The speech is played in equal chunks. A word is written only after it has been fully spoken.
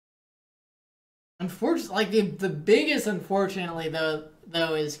Unfortunately, like the biggest unfortunately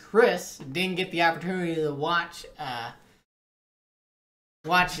though is Chris didn't get the opportunity to watch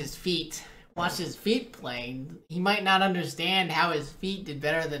his feet play. He might not understand how his feet did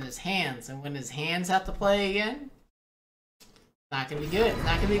better than his hands, and when his hands have to play again, it's not gonna be good. It's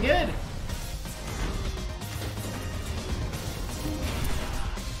not gonna be good.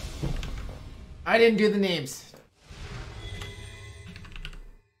 I didn't do the names.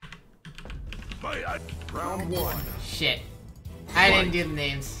 Round one. Shit. I didn't do the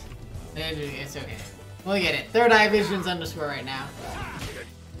names. It's okay. We'll get it. 3rd Eye Vision's underscore right now.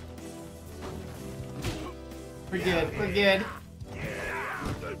 We're good. We're good.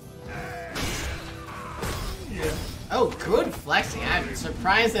 Oh, good flexing. I'm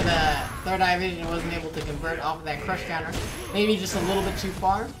surprised that 3rd Eye Vision wasn't able to convert off of that crush counter. Maybe just a little bit too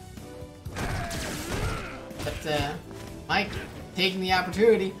far. But Mike taking the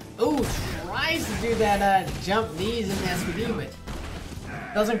opportunity. Oh, tries to do that jump knees in the SPD, but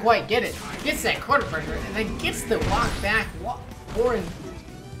doesn't quite get it. Gets that quarter pressure and then gets the walk back for an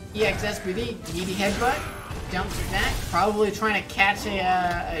EX SPD. Meaty headbutt. Jumps back. Probably trying to catch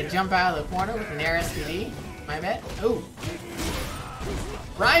a jump out of the corner with an air SPD. My bet. Oh.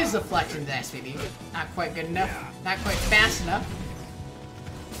 Rise the flex into SPD. Not quite good enough. Not quite fast enough.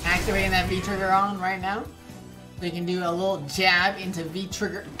 Activating that V-trigger on right now. We can do a little jab into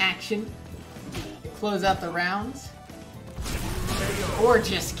V-trigger action to close out the rounds. Or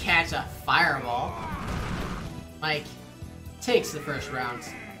just catch a fireball. Mike takes the first round.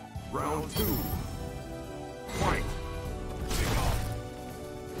 Round two. Fight.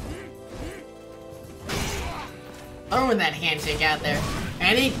 Throwing that handshake out there.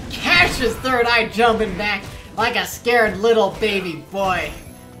 And he catches 3rd Eye jumping back like a scared little baby boy.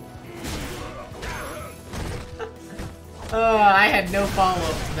 I had no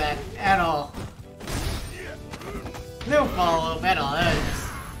follow-up to that at all. No follow-up at all. That was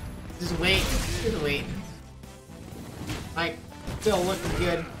just wait. Just wait. Mike still looking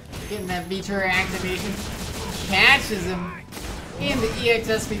good. Getting that V-trigger activation. Catches him in the EX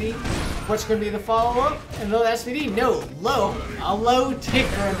SPD. What's going to be the follow-up? Another SPD? No. Low. A low ticker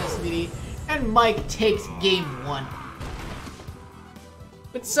in SPD. And Mike takes game 1.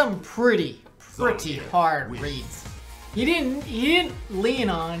 With some pretty hard reads. He didn't lean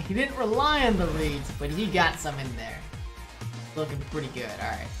on, he didn't rely on the reads, but he got some in there. Looking pretty good,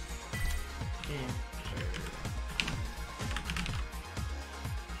 alright.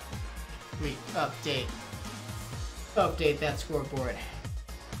 We update that scoreboard.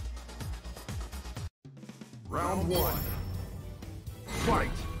 Round one.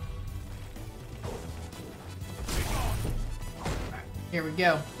 Fight. Here we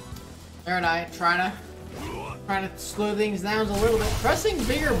go. 3rd Eye trying to slow things down a little bit. Pressing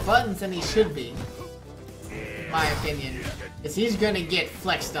bigger buttons than he should be, in my opinion. Because he's gonna get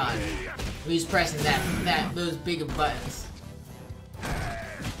flexed on. He's pressing those bigger buttons.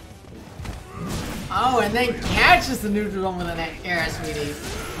 Oh, and then catches the neutral one with an air SPD.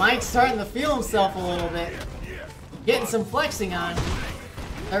 Mike's starting to feel himself a little bit. Getting some flexing on.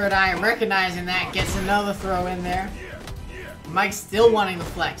 3rd Eye recognizing that, gets another throw in there. Mike's still wanting to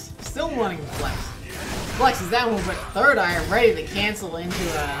flex. Still wanting to flex. Flexes that one, but 3rd Eye ready to cancel into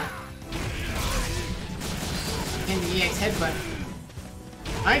EX headbutt.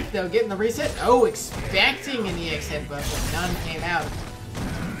 Mike though getting the reset. Oh, expecting an EX headbutt, but none came out.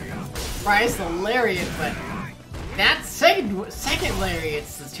 Tries the lariat, but that second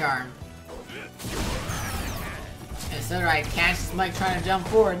lariat's the charm. And 3rd Eye catches Mike trying to jump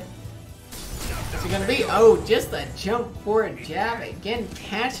forward. What's it gonna be? Oh, just a jump forward jab. Again,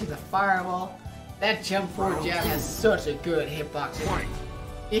 catching the fireball. That jump forward jab has such a good hitbox.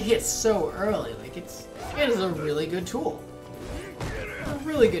 It hits so early. Like it is a really good tool. A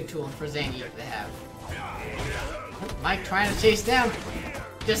really good tool for Zangief to have. Mike trying to chase down.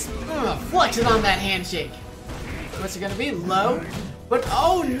 Just flexing on that handshake. What's it gonna be? Low? But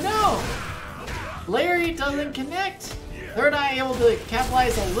oh no! Larry doesn't connect. 3rd Eye able to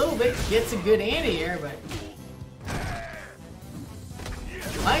capitalize a little bit. Gets a good anti-air, but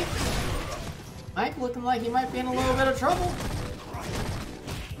Mike looking like he might be in a little bit of trouble.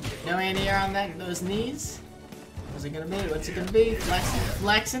 No anti-air on those knees. What's it gonna be? What's it gonna be?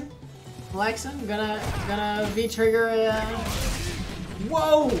 Flexing. Gonna V-trigger.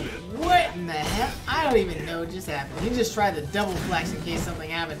 Whoa! What in the heck? I don't even know what just happened. He just tried to double flex in case something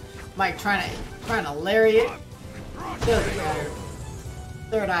happened. Mike trying to lariat. Doesn't matter.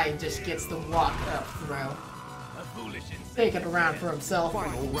 3rd Eye just gets the walk up throw. Taking it around for himself.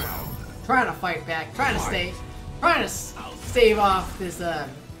 Trying to fight back. Trying to stave off this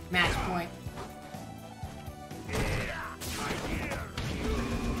match point.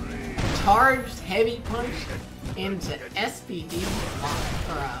 charged heavy punch into SPD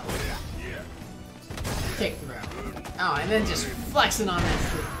kick throw. Oh, and then just flexing on that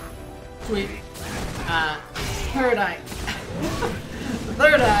sweet. Third eye.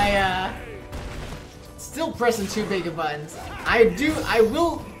 Third eye, still pressing too big of buttons. I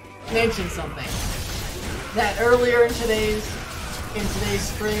will mention something. That earlier in today's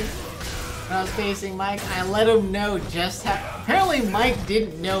stream, when I was facing Mike, I let him know just how. Apparently, Mike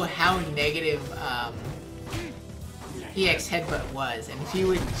didn't know how negative EX headbutt was, and he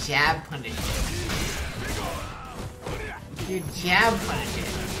would jab punish it. He would jab punish it.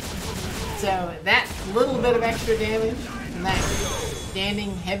 So that little bit of extra damage from that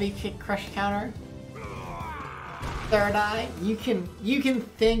standing heavy kick crush counter. Third eye, you can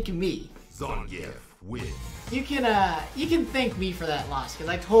thank me. Zangief wins. You can thank me for that loss, because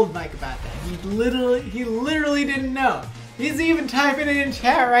I told Mike about that. He literally didn't know. He's even typing it in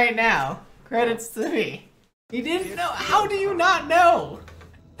chat right now. Credits to me. He didn't know. How do you not know?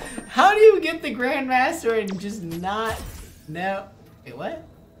 How do you get the Grandmaster and just not know? Wait, what?